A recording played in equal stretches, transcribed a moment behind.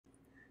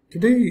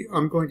Today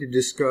I'm going to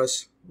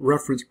discuss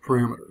reference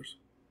parameters.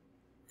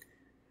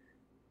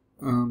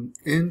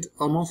 And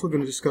I'm also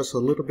going to discuss a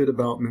little bit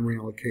about memory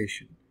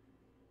allocation.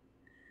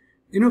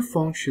 In a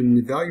function,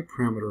 the value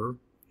parameter,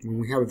 when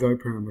we have a value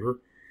parameter,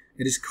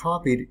 it is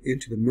copied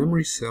into the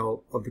memory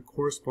cell of the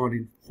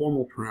corresponding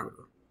formal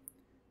parameter.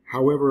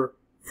 However,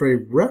 for a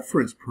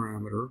reference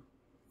parameter,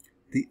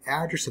 the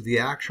address of the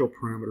actual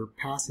parameter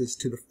passes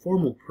to the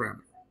formal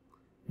parameter.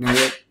 Now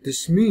what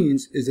this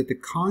means is that the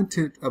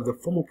content of the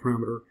formal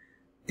parameter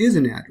is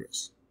an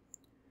address.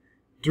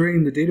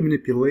 During the data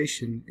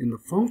manipulation in the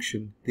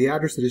function, the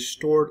address that is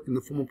stored in the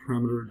formal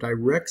parameter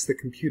directs the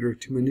computer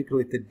to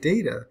manipulate the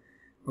data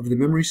of the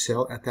memory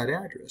cell at that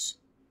address.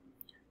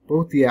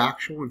 Both the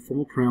actual and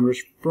formal parameters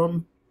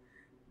from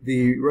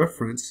the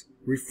reference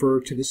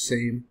refer to the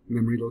same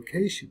memory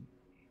location.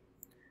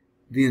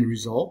 The end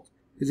result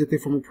is that the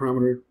formal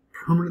parameter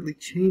permanently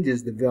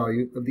changes the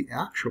value of the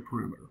actual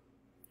parameter.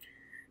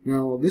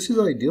 Now, this is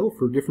ideal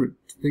for different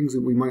things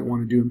that we might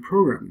want to do in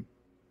programming.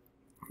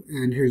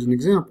 And here's an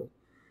example.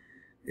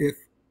 If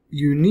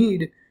you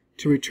need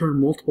to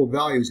return multiple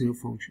values in a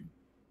function,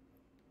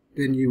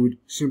 then you would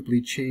simply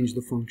change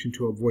the function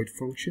to a void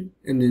function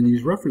and then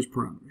use reference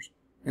parameters.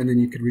 And then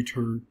you could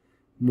return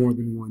more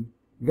than one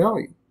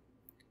value.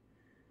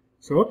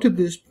 So up to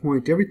this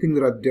point, everything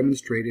that I've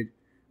demonstrated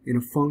in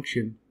a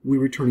function, we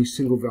return a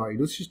single value.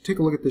 Let's just take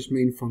a look at this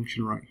main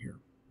function right here.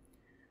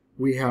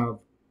 We have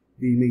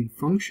the main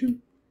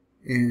function,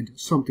 and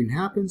something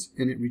happens,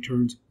 and it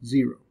returns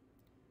 0.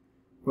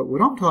 But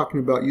what I'm talking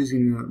about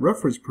using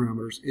reference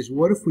parameters is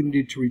what if we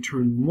needed to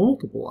return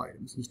multiple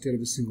items instead of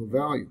a single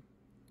value?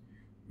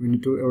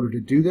 In order to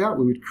do that,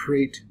 we would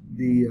create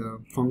the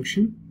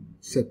function,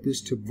 set this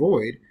to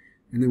void,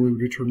 and then we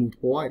would return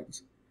multiple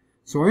items.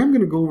 So I am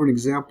going to go over an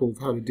example of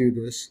how to do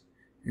this,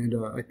 and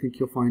I think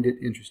you'll find it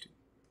interesting.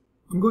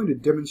 I'm going to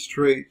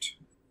demonstrate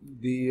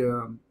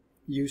the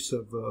use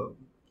of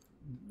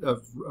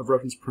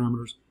reference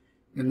parameters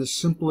in the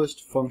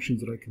simplest functions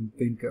that I can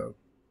think of.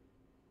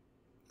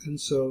 And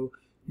so,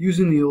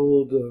 using the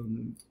old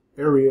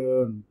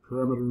area and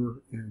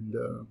parameter and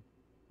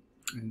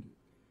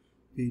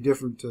the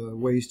different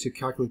ways to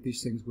calculate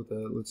these things with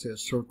let's say a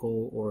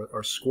circle or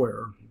a square,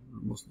 or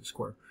mostly a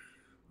square,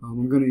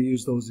 I'm going to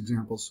use those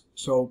examples.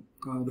 So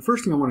the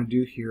first thing I want to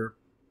do here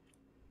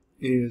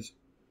is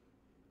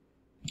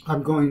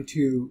I'm going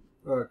to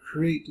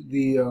create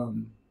the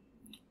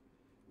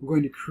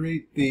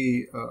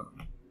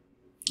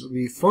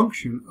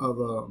function of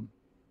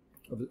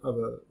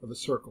a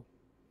circle.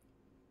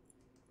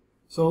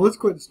 So let's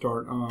go ahead and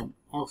start.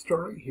 I'll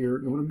start right here,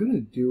 and what I'm going to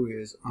do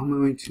is I'm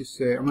going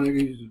to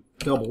use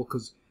double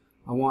because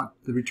I want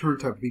the return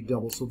type to be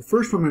double. So the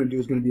first one I'm going to do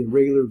is going to be a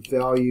regular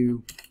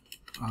value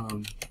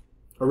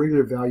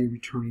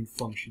returning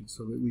function,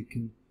 so that we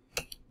can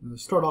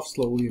start off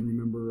slowly and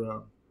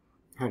remember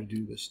how to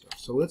do this stuff.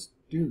 So let's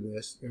do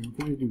this, and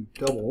we're going to do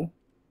double,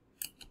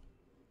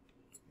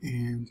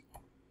 and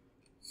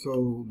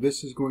so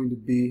this is going to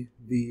be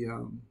the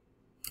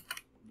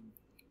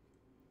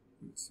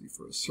let's see,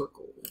 for a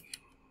circle.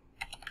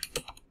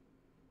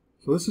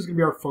 So this is going to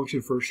be our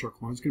function for a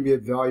circle. It's going to be a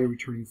value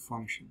returning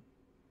function.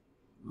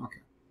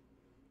 Okay.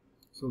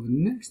 So the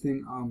next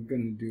thing I'm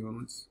going to do, and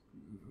let's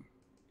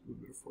do a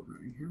bit of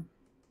formatting here,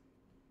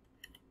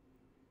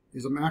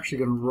 is I'm actually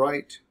going to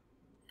write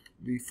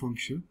the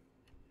function.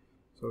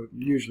 So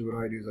usually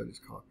what I do is I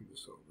just copy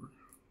this over.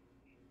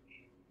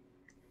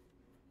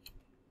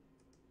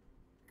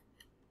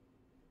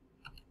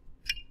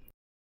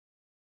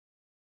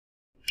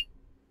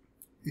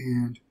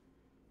 And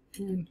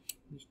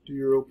just do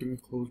your open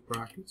and close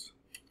brackets.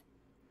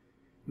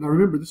 Now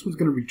remember, this one's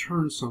going to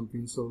return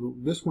something. So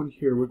this one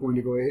here, we're going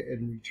to go ahead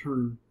and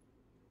return,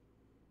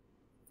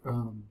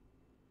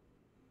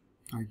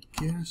 I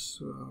guess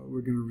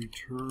we're going to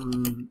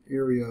return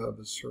area of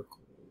a circle.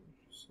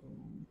 So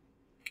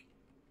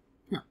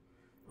yeah.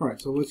 All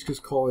right, so let's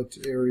just call it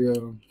area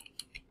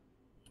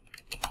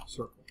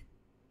circle.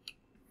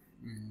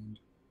 And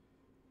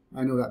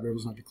I know that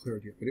variable's not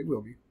declared yet, but it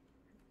will be.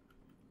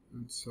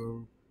 And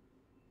so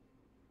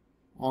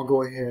I'll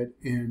go ahead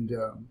and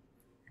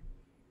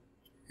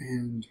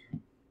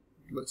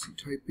let's see,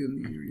 type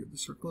in the area of the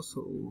circle.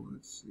 So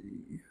let's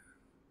see.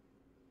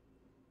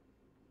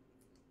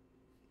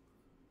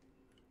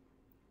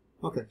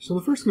 Okay, so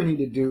the first thing I need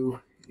to do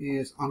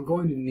is I'm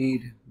going to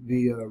need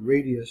the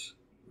radius.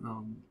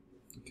 I'm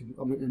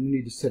going to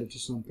need to set it to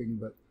something,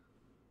 but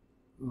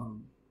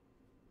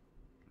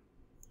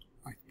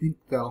I think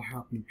that'll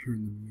happen up here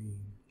in the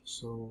main.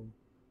 So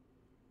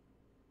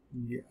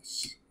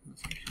yes,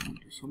 that's what I'm going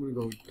to do. So I'm going to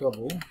go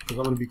double, because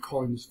I'm going to be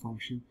calling this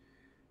function,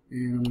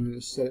 and I'm going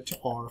to set it to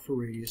R for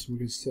radius. I'm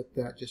going to set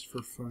that just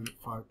for fun at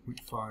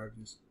 5.5,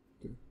 just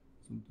to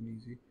something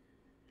easy.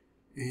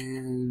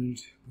 And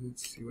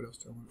let's see, what else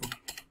do I want to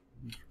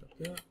do?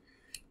 That.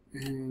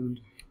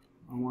 And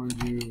I want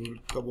to do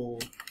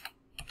double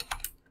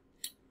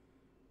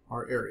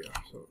our area.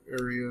 So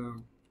area,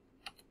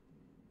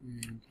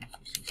 and let's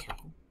just say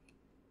circle.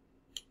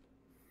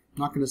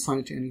 not going to assign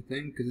it to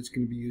anything because it's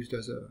going to be used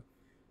as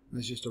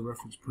just a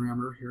reference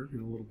parameter here in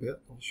a little bit.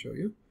 I'll show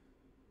you.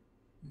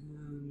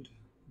 And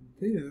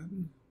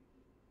then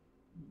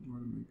what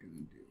am I going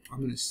to do? I'm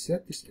going to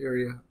set this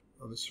area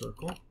of a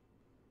circle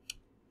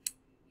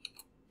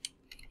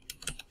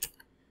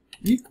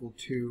equal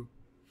to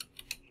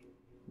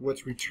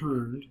what's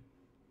returned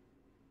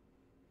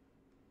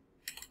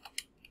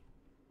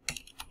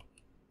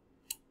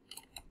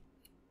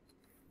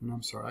and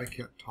I'm sorry, I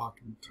can't talk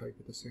and type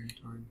at the same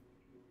time.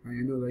 I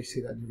know that I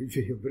say that in every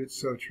video, but it's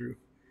so true.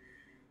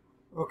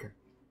 Okay.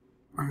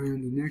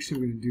 And the next thing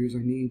I'm going to do is I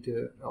need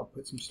to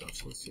output some stuff.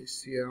 So let's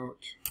say cout.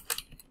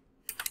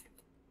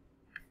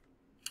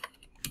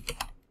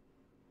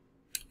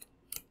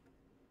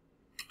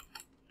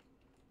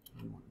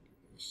 I want to do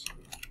this.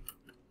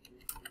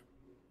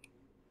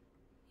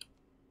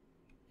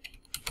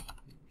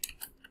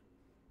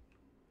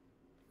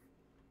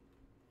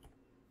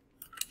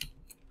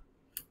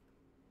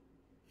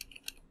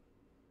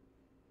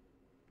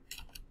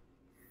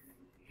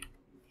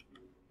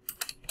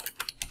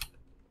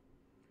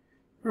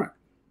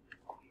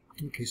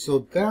 Okay,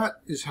 so that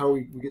is how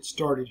we get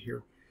started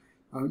here.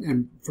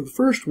 And for the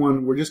first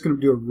one, we're just going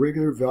to do a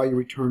regular value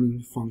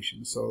returning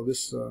function. So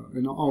this,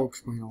 and I'll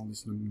explain all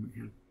this in a minute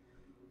here.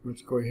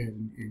 Let's go ahead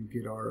and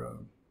get our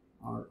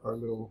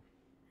little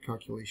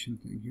calculation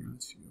thing here.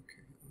 Let's see.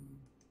 Okay.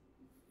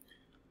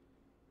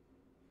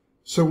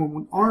 So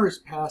when R is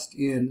passed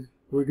in,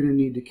 we're going to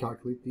need to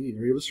calculate the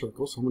area of a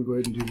circle. So I'm going to go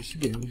ahead and do this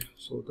again.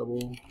 So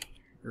double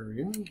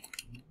area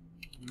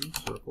and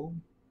circle.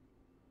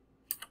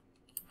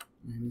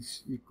 And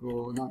it's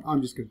equal,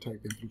 I'm just going to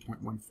type in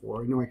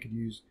 3.14. I know I could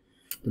use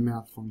the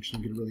math function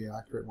and get a really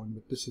accurate one,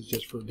 but this is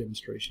just for a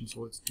demonstration,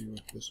 so let's do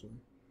it this way.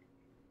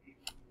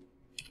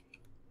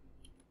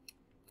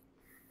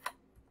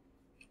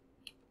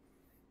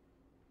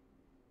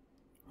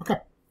 Okay,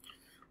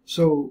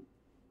 so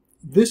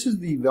this is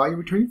the value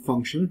returning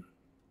function,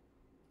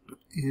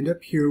 and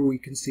up here we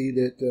can see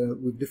that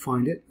we've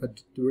defined it.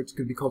 It's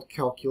going to be called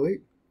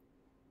calculate.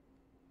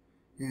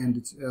 And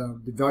it's,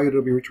 the value that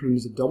it'll be returning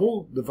is a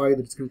double. The value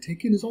that it's going to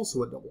take in is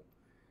also a double.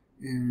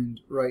 And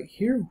right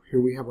here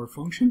we have our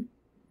function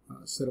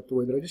set up the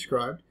way that I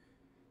described,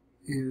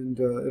 and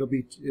it'll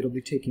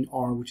be taking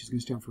R, which is going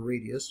to stand for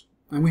radius.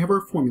 And we have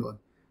our formula.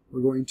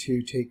 We're going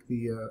to take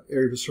the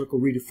area of a circle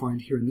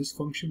redefined here in this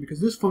function,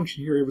 because this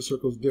function here, area of a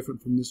circle, is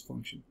different from this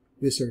function,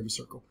 this area of a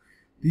circle.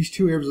 These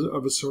two areas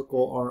of a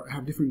circle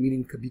have different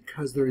meaning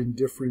because they're in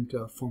different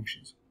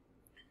functions.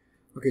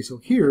 Okay, so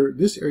here,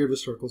 this area of a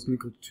circle is going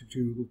to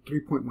equal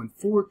to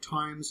 3.14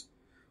 times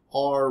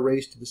R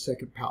raised to the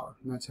second power.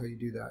 And that's how you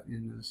do that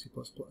in C++.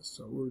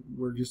 So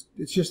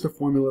it's just a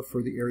formula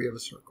for the area of a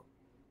circle.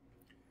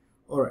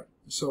 All right,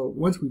 so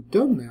once we've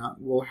done that,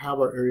 we'll have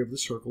our area of the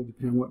circle,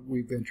 depending on what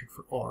we've entered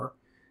for R,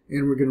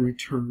 and we're going to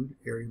return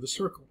area of a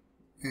circle.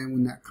 And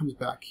when that comes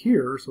back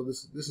here, so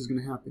this is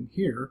going to happen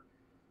here,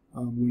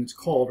 when it's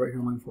called right here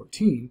on line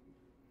 14,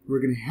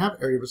 we're going to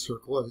have area of a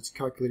circle as it's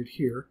calculated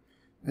here.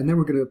 And then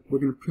we're gonna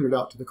print it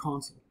out to the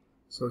console.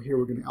 So here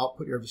we're gonna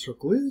output area of a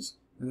circle is,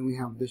 and then we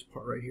have this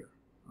part right here.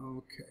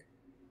 Okay.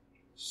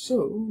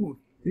 So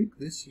I think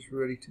this is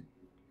ready to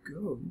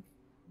go.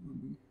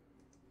 Let me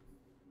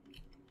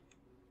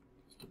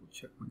just double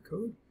check my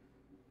code.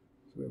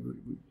 So we have a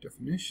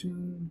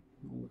definition.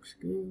 All looks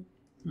good.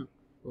 Yeah.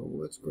 Well,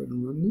 let's go ahead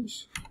and run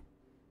this.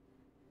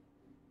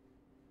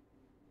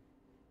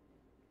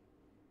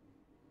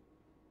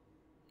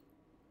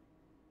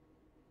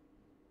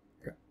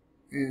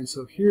 And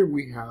so here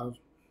we have,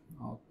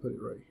 I'll put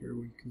it right here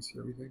where you can see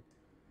everything.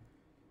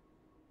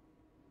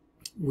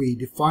 We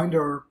defined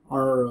our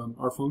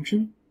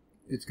function.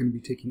 It's going to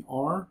be taking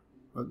R.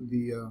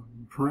 The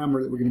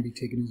parameter that we're going to be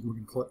taking is we're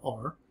going to call it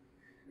R.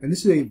 And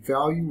this is a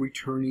value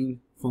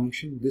returning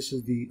function. This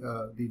is the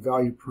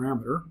value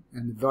parameter,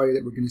 and the value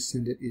that we're going to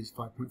send it is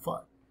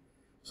 5.5.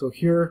 So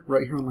here,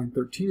 right here on line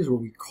 13 is where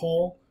we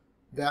call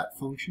that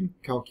function,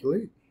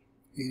 calculate,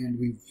 and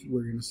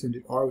we're going to send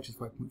it R, which is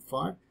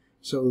 5.5.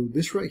 So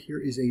this right here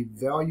is a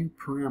value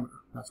parameter.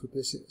 That's what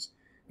this is.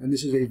 And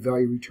this is a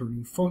value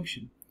returning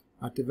function.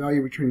 At the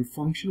value returning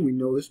function, we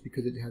know this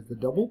because it has the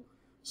double.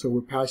 So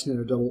we're passing in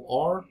a double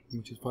R,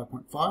 which is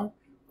 5.5.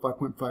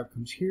 5.5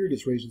 comes here,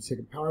 gets raised to the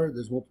second power.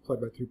 That's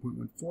multiplied by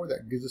 3.14.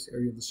 That gives us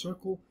area of the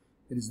circle.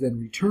 It is then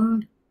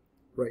returned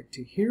right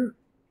to here.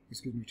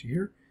 Excuse me, to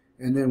here.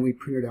 And then we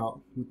print it out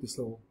with this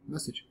little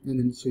message. And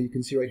then so you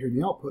can see right here in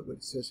the output, but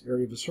it says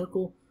area of the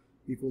circle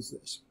equals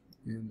this.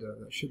 And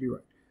that should be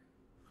right.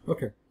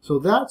 Okay, so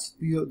that's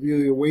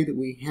the way that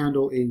we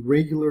handle a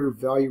regular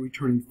value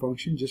returning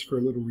function, just for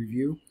a little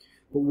review.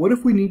 But what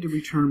if we need to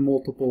return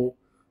multiple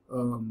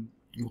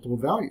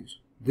values?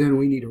 Then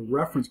we need a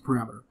reference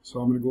parameter. So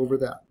I'm going to go over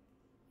that.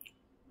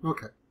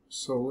 Okay,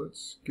 so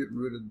let's get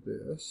rid of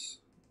this.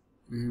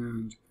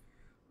 And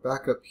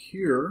back up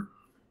here,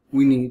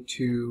 we need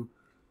to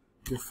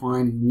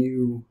define a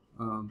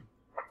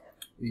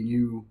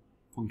new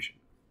function.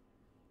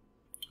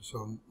 So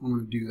I'm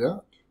going to do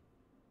that.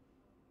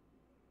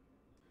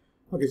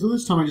 Okay, so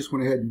this time I just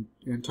went ahead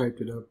and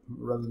typed it up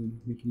rather than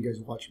making you guys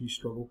watch me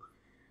struggle.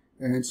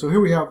 And so here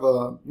we have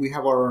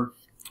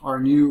our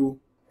new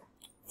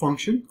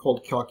function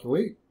called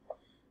calculate,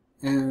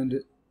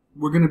 and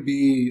we're going to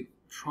be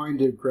trying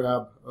to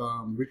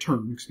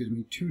return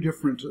two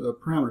different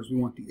parameters. We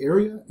want the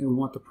area and we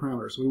want the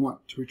parameter. So we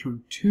want to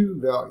return two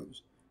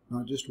values,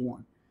 not just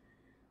one.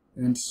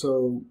 And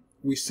so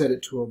we set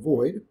it to a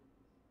void,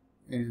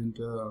 and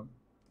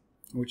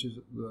which is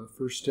the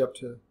first step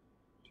to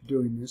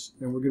doing this.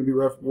 And we're going to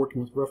be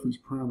working with reference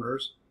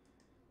parameters.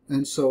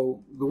 And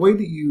so the way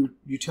that you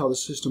tell the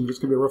system that it's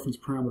going to be a reference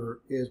parameter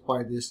is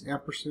by this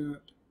ampersand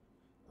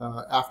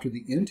after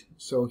the int.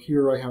 So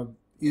here I have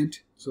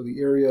int, so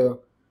the area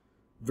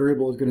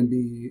variable is going to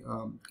be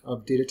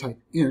of data type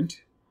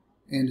int,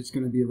 and it's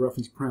going to be a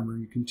reference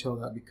parameter. You can tell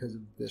that because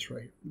of this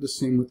right here. The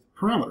same with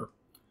parameter.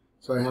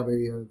 So I have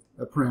a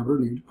parameter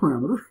named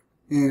parameter,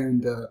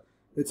 and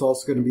it's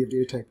also going to be of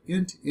data type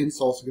int, and it's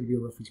also going to be a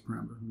reference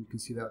parameter. And you can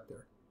see that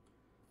there.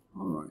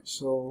 All right,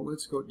 so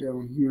let's go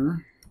down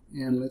here,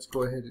 and let's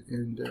go ahead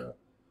and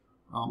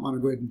I'm going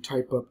to go ahead and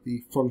type up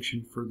the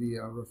function for the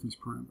reference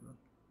parameter.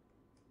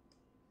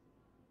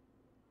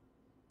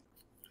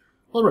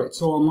 All right,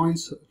 so on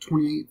lines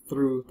 28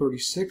 through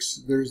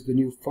 36, there's the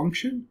new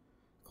function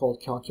called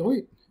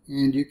calculate,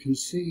 and you can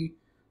see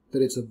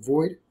that it's a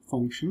void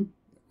function,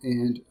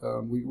 and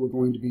we're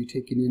going to be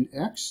taking in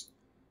x,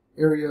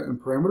 area, and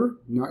parameter.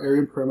 Now,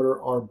 area and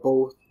parameter are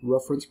both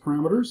reference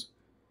parameters.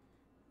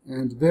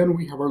 And then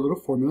we have our little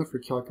formula for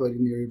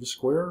calculating the area of a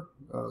square.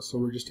 So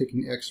we're just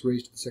taking x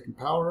raised to the second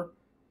power,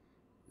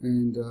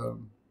 and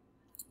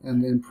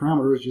then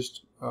parameter is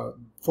just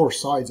 4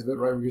 sides of it,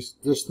 right? We're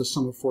just the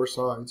sum of 4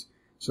 sides.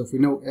 So if we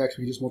know x,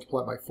 we just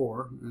multiply it by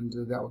 4, and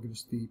that will give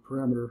us the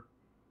parameter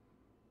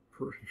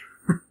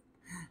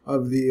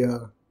of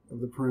the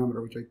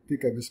parameter, which I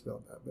think I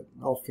misspelled that, but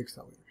I'll fix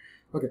that later.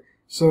 Okay,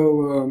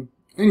 so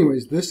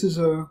anyways, this is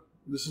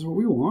what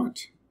we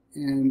want,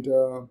 and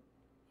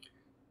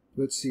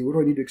let's see, what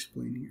do I need to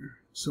explain here?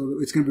 So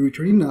it's going to be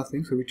returning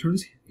nothing, so it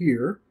returns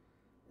here.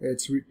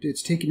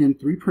 It's taking in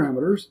 3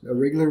 parameters: a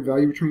regular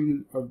value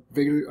returning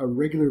a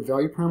regular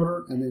value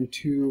parameter, and then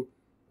 2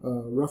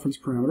 reference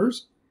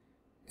parameters.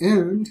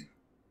 And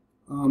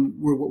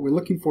what we're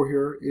looking for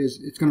here is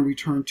it's going to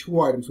return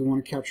 2 items. We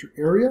want to capture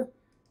area,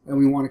 and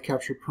we want to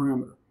capture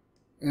parameter.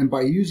 And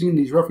by using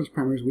these reference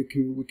parameters, we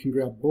can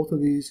grab both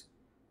of these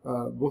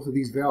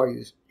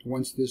values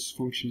once this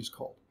function is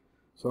called.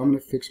 So I'm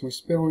going to fix my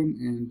spelling,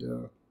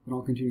 and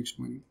I'll continue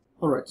explaining.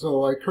 All right,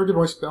 so I corrected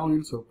my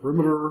spelling, so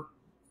perimeter,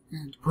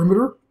 and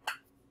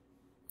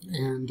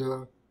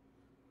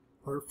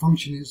our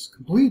function is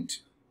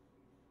complete.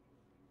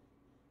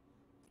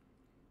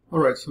 All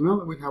right, so now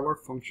that we have our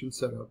function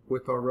set up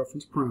with our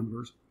reference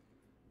parameters,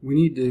 we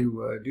need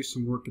to do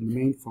some work in the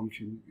main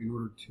function in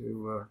order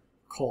to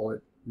call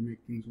it and make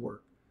things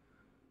work.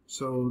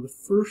 So the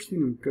first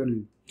thing I'm going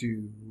to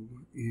do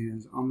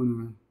is I'm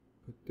going to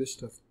put this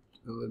stuff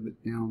a little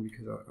bit down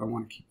because I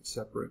want to keep it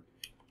separate.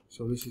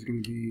 So this is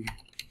going to be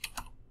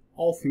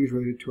all things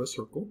related to a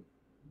circle.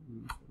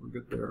 So we're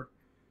good there.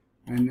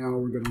 And now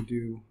we're going to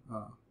do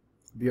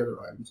the other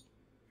items.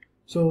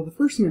 So the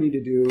first thing I need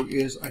to do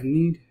is I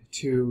need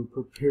to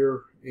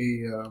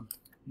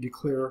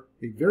declare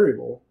a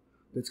variable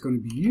that's going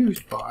to be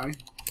used by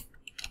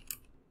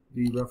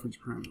the reference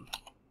parameter.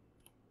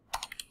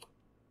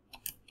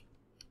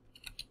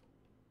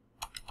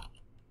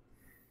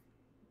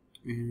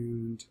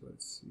 And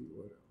let's see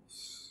what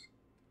else.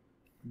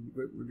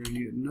 But we're going to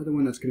need another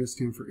one that's going to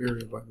stand for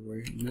area, by the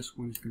way, and this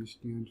one is going to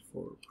stand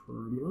for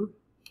perimeter.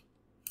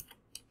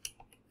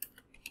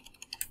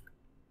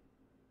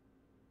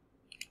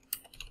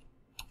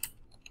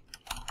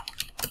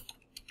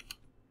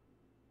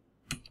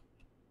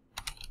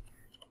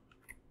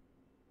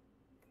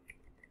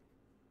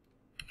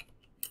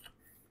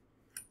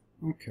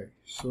 Okay,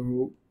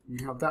 so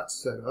we have that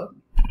set up,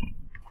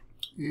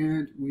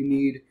 and we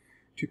need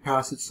to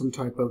pass it some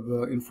type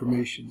of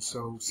information.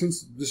 So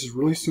since this is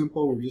really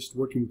simple, we're just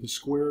working with a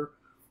square,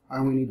 I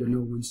only need to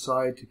know one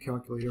side to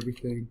calculate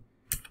everything,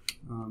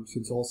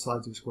 since all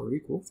sides of the square are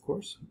equal, of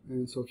course.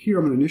 And so here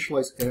I'm going to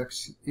initialize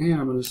x, and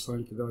I'm going to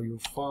assign it the value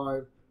of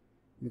 5.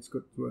 Let's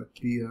go to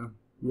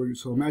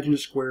so imagine a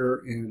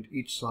square, and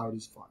each side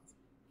is 5.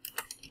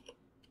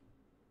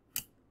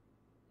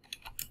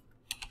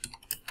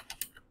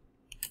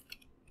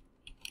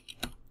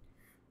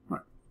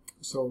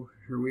 So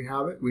here we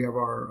have it. We have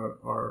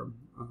our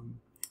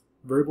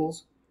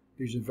variables.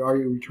 These are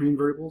value returning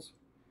variables,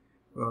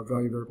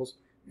 value variables,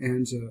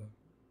 and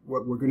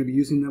what we're going to be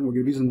using them. We're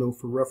going to be using them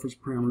for reference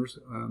parameters.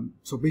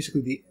 So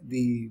basically,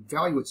 the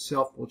value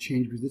itself will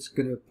change because it's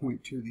going to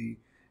point to the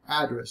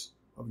address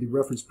of the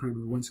reference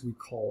parameter once we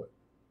call it.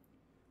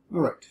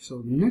 All right.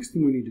 So the next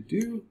thing we need to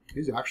do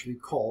is actually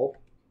call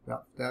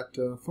that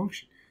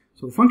function.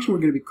 So the function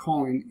we're going to be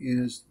calling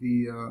is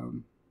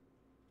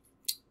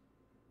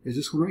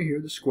this one right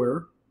here, the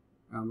square.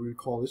 We're going to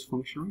call this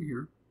function right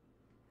here.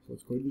 So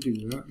let's go ahead and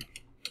do that.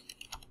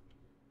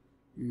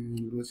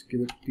 And let's give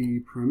it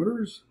the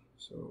parameters.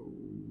 So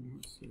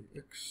let's say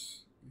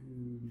X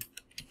and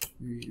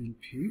A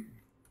and P.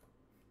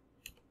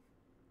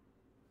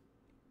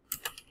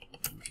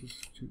 This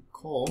is to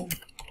call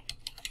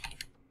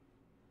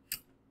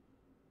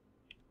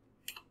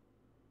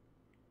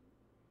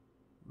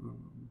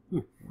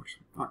works.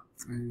 All right.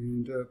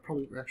 And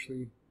probably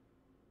actually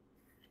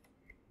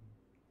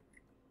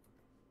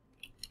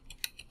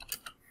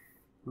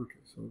okay,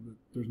 so that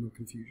there's no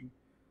confusion.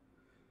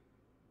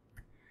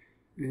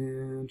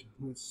 And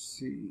let's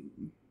see,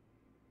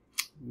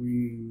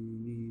 we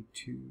need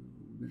to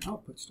then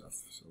output stuff,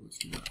 so let's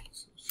do that.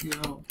 So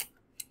cout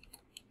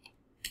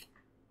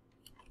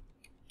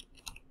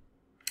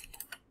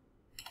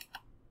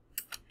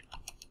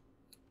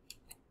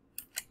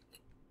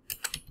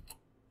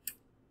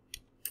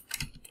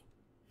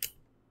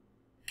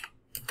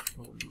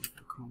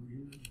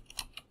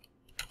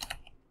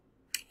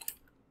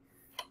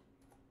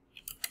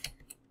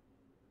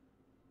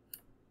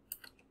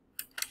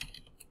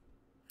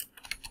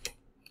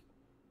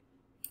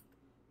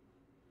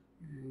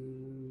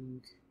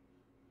and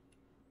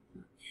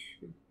that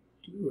should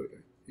do it,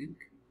 I think.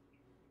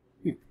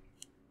 Yeah.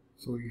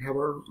 So we have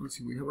our, let's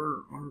see, we have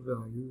our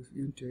values,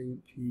 int A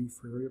and P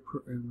for area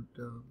and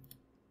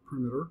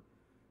perimeter.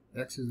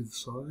 X is the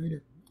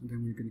side, and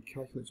then we're going to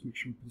calculate to make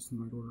sure we put this in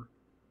the right order.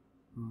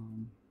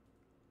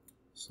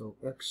 So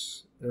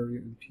X area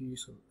and P,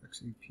 so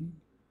XAP.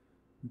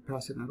 We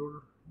pass it in that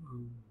order.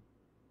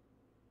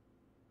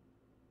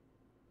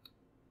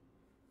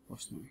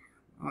 Lost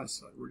my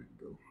eyesight. Where did it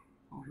go?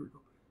 Oh, here we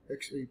go.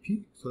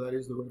 XAP. So that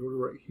is the right order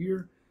right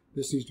here.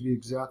 This needs to be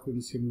exactly in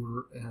the same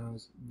order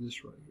as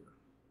this right here.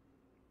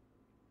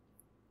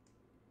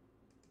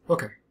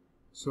 Okay.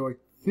 So I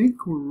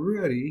think we're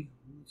ready.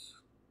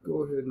 Let's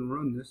go ahead and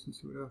run this and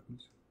see what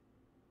happens.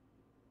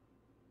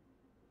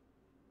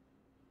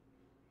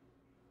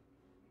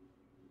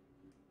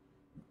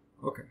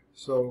 Okay,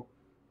 so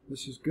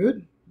this is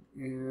good,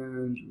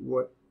 and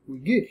what we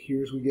get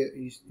here is we get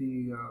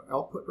the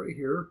output right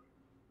here,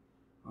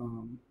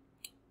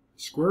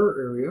 square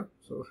area,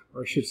 so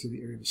or I should say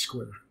the area of the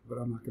square, but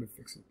I'm not going to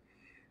fix it,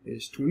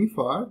 is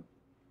 25,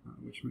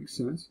 which makes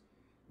sense,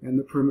 and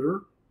the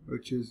perimeter,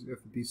 which is, if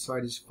the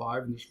side is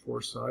 5 and there's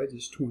 4 sides,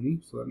 is 20,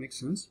 so that makes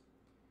sense.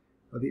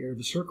 The area of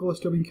the circle is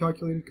still being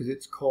calculated because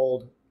it's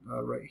called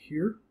right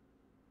here,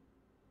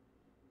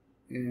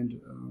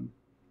 and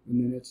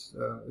then this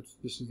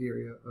is the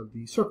area of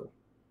the circle.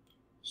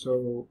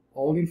 So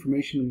all the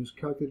information was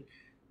calculated.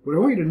 What I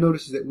want you to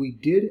notice is that we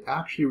did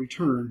actually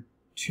return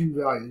 2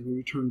 values. We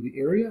returned the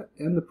area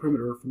and the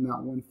perimeter from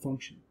that one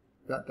function.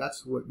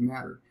 That's what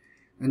mattered.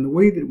 And the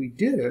way that we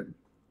did it,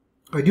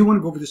 I do want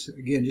to go over this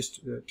again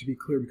just to be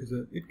clear, because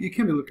it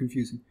can be a little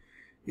confusing,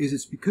 is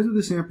it's because of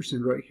this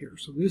ampersand right here.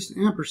 So this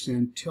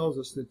ampersand tells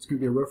us that it's going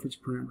to be a reference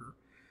parameter.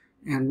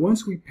 And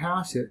once we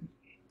pass it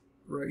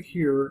right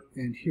here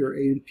and here,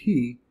 A and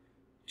P,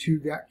 to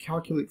that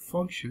calculate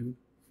function,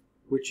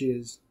 which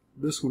is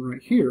this one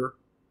right here,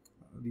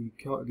 the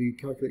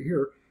calculate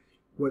here,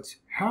 what's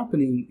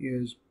happening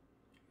is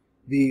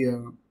the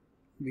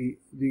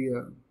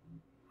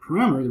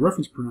parameter, the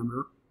reference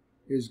parameter,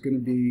 is going to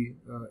be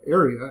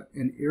area,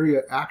 and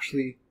area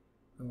actually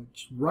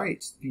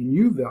writes the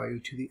new value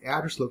to the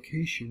address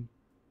location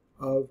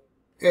of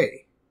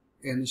A,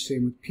 and the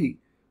same with P.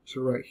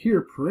 So right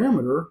here,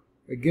 parameter,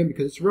 again,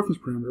 because it's a reference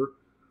parameter,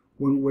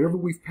 whatever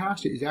we've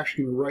passed it is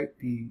actually going to write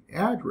the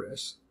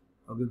address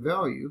of the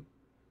value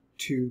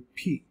to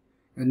P.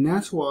 And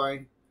that's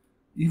why,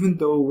 even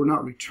though we're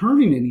not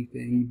returning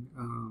anything,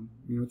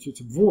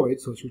 it's a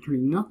void, so it's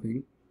returning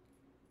nothing,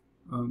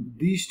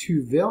 these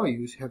 2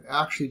 values have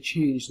actually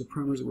changed the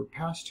parameters that were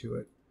passed to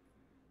it.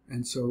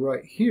 And so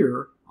right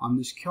here, on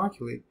this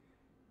calculate,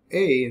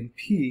 A and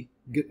P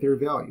get their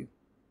value.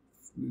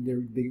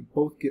 They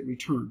both get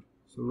returned.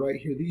 So right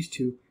here, these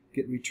 2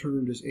 get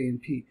returned as A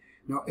and P.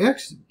 Now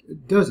X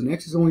doesn't.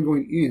 X is only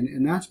going in,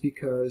 and that's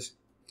because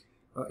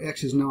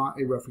X is not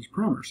a reference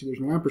parameter, so there's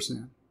no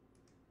ampersand.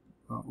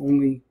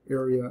 Only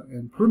area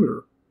and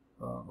perimeter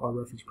are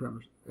reference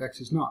parameters.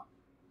 X is not.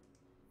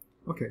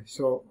 Okay,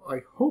 so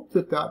I hope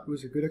that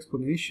was a good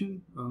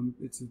explanation.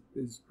 It's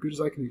as good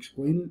as I can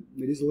explain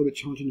it. It is a little bit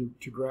challenging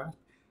to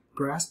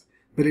grasp,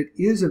 but it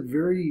is a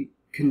very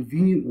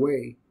convenient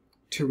way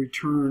to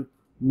return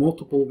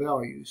multiple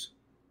values.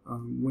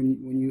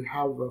 When you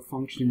have a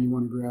function and you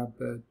want to grab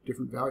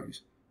different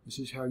values, this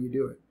is how you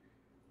do it.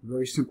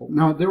 Very simple.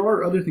 Now there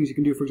are other things you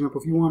can do. For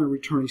example, if you want to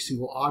return a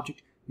single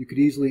object, you could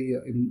easily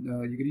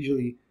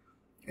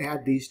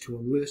add these to a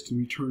list and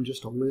return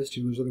just a list.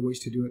 And there's other ways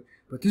to do it.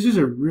 But this is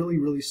a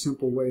really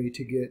simple way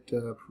to get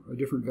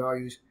different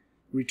values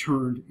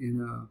returned in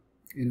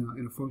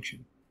a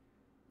function,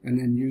 and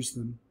then use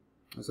them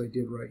as I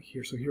did right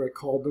here. So here I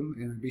called them,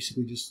 and I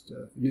basically just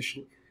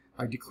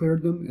I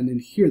declared them, and then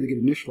here they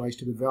get initialized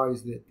to the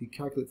values that the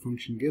calculate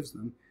function gives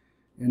them,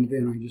 and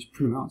then I just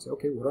print them out and say,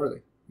 okay, what are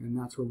they? And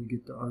that's where we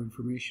get our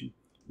information,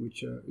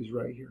 which is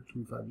right here,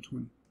 25 and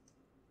 20.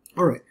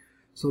 All right,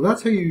 so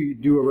that's how you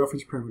do a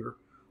reference parameter.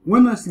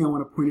 One last thing I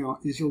want to point out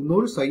is you'll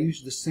notice I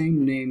use the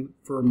same name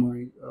for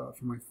my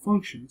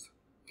functions,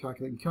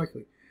 calculate and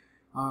calculate.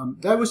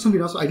 That was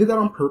something else. I did that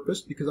on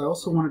purpose because I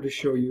also wanted to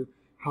show you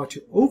how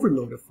to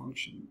overload a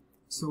function.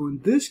 So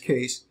in this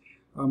case,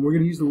 we're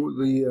going to use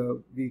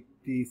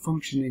the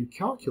function name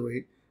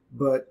calculate,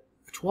 but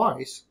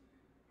twice.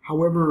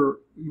 However,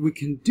 we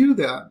can do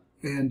that,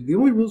 and the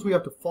only rules we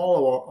have to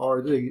follow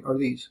are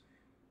these.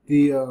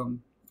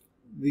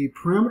 The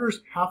parameters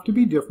have to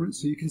be different,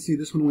 so you can see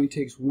this one only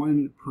takes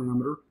one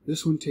parameter.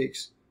 This one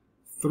takes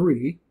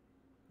 3,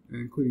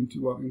 including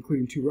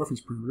two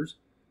reference parameters.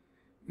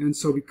 And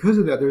so because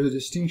of that, there's a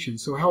distinction.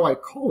 So how I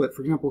call it,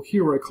 for example,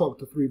 here where I call it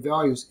the 3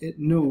 values, it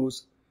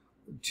knows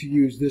to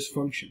use this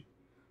function.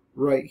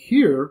 Right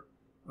here,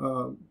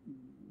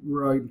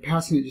 where I'm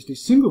passing it just a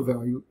single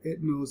value,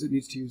 it knows it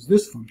needs to use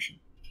this function.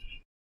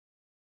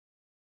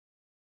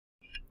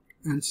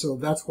 And so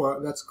that's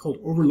called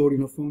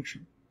overloading a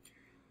function.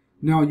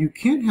 Now, you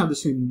can't have the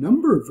same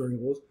number of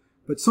variables,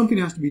 but something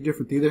has to be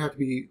different. They either have to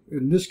be,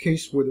 in this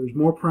case, where there's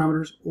more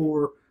parameters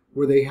or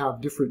where they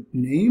have different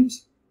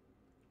names.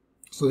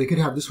 So they could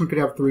have, this one could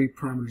have 3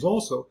 parameters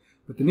also,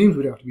 but the names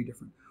would have to be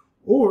different.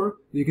 Or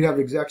you could have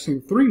the exact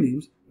same 3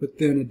 names, but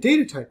then a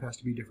data type has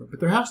to be different.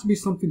 But there has to be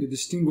something to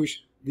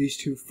distinguish these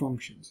two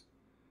functions.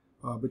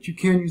 But you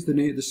can use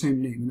the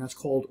same name, and that's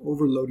called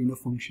overloading a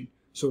function.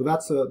 So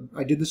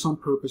I did this on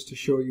purpose to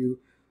show you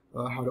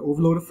how to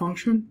overload a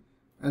function,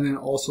 and then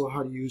also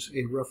how to use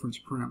a reference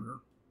parameter.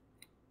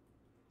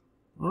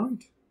 All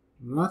right,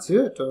 and that's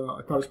it.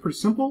 I thought it was pretty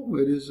simple.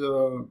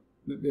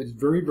 It's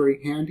very,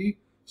 very handy,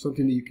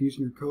 something that you can use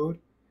in your code.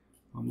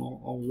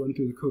 I'll run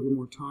through the code one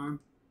more time.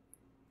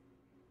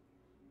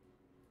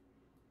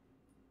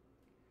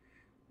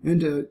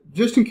 And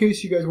just in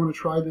case you guys want to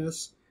try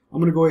this,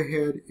 I'm going to go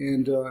ahead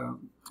and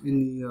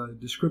in the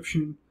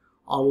description,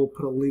 I will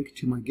put a link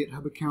to my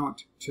GitHub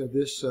account to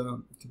this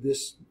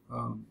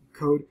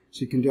code,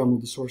 so you can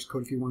download the source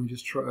code if you want to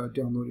just try,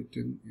 download it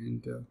and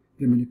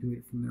then manipulate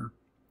it from there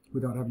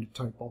without having to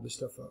type all this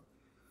stuff up.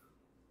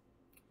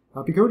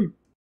 Happy coding!